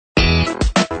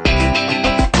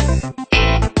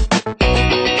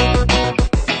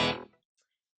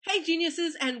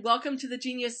geniuses, and welcome to the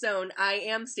Genius Zone. I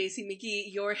am Stacey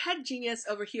McGee, your head genius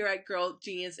over here at Girl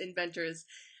Genius Inventors,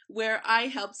 where I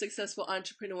help successful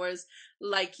entrepreneurs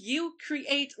like you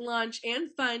create, launch,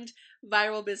 and fund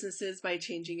viral businesses by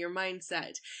changing your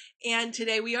mindset. And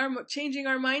today we are changing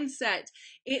our mindset.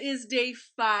 It is day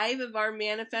 5 of our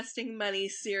Manifesting Money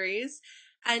series,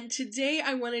 and today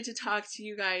I wanted to talk to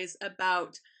you guys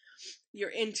about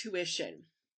your intuition.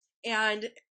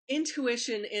 And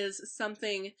intuition is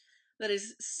something that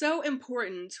is so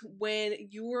important when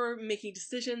you're making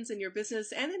decisions in your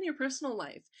business and in your personal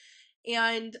life.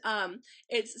 And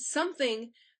it's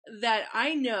something that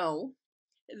I know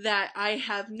that I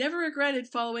have never regretted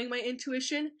following my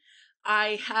intuition.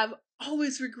 I have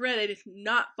always regretted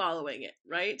not following it,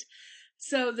 right?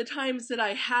 So the times that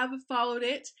I have followed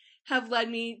it have led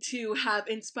me to have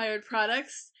inspired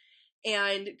products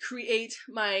and create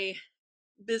my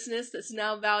business that's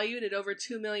now valued at over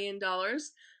 $2 million.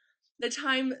 The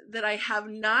time that I have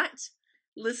not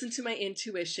listened to my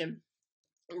intuition,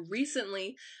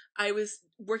 recently I was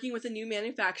working with a new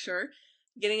manufacturer,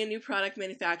 getting a new product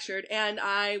manufactured, and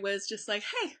I was just like,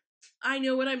 hey, I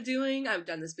know what I'm doing. I've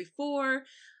done this before.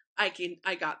 I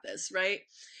got this, right?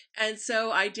 And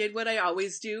so I did what I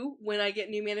always do when I get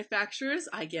new manufacturers.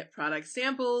 I get product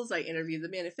samples, I interview the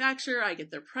manufacturer, I get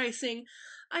their pricing,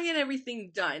 I get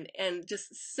everything done and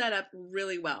just set up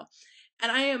really well.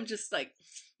 And I am just like,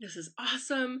 this is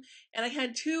awesome. And I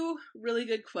had 2 really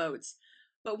good quotes,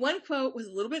 but one quote was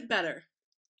a little bit better.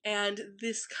 And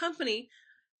this company,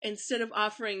 instead of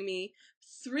offering me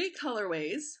 3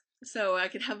 colorways, so I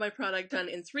could have my product done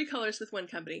in 3 colors with one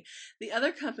company, the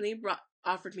other company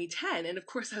offered me 10. And of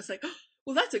course I was like, oh,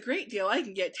 well, that's a great deal. I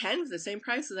can get 10 for the same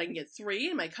price as I can get 3,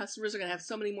 and my customers are going to have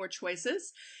so many more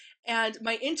choices. And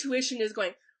my intuition is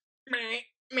going, meh,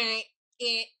 meh,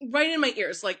 right in my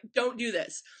ears, like, don't do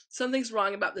this. Something's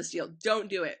wrong about this deal. Don't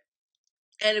do it.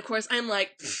 And of course I'm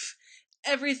like,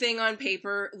 everything on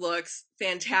paper looks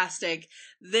fantastic.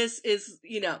 This is,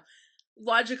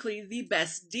 logically the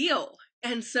best deal.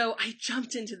 And so I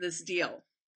jumped into this deal.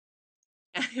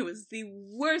 And it was the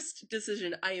worst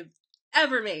decision I have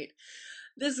ever made.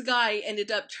 This guy ended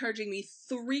up charging me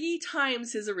 3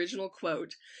 times his original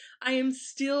quote. I am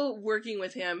still working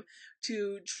with him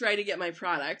to try to get my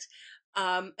product.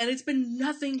 And it's been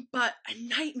nothing but a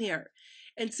nightmare.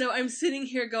 And so I'm sitting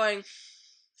here going,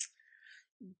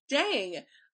 dang,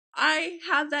 I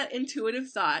had that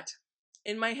intuitive thought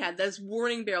in my head, those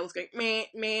warning bells going meh,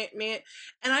 meh, meh,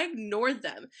 and I ignored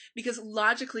them because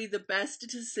logically the best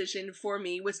decision for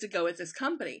me was to go with this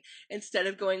company instead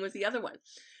of going with the other one.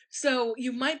 So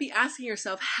you might be asking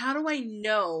yourself, how do I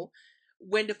know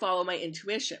when to follow my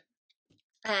intuition?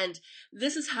 And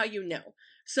this is how you know.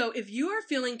 So if you are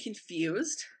feeling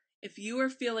confused, if you are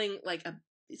feeling like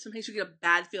sometimes you get a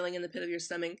bad feeling in the pit of your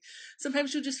stomach.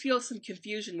 Sometimes you'll just feel some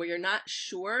confusion where you're not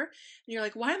sure. And you're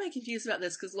like, why am I confused about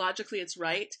this? Because logically it's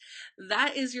right.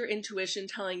 That is your intuition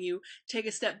telling you, take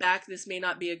a step back. This may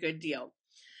not be a good deal.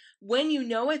 When you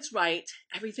know it's right,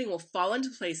 everything will fall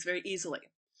into place very easily.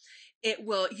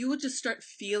 You will just start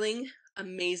feeling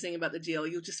amazing about the deal.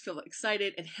 You'll just feel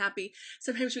excited and happy.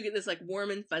 Sometimes you'll get this like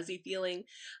warm and fuzzy feeling.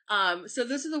 So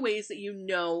those are the ways that you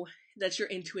know that's your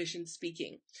intuition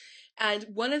speaking. And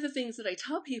one of the things that I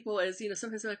tell people is,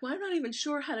 sometimes they're like, well, I'm not even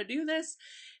sure how to do this.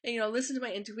 And, listen to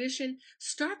my intuition.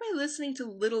 Start by listening to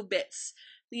little bits,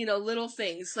 little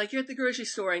things. Like you're at the grocery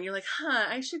store and you're like,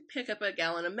 I should pick up a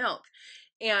gallon of milk.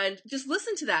 And just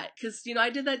listen to that. Because, I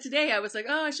did that today. I was like,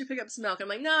 oh, I should pick up some milk. I'm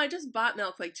like, no, I just bought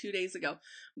milk like 2 days ago.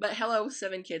 But hello,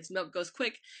 7 kids, milk goes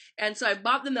quick. And so I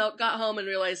bought the milk, got home and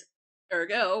realized,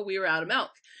 ergo, we were out of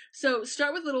milk. So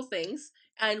start with little things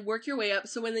and work your way up.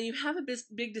 So when you have a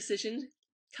big decision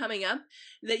coming up,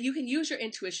 that you can use your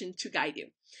intuition to guide you.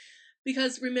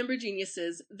 Because remember,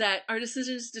 geniuses, that our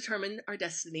decisions determine our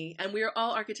destiny, and we are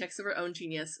all architects of our own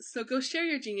genius. So go share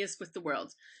your genius with the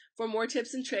world. For more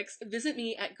tips and tricks, visit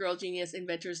me at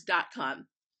girlgeniusinventors.com.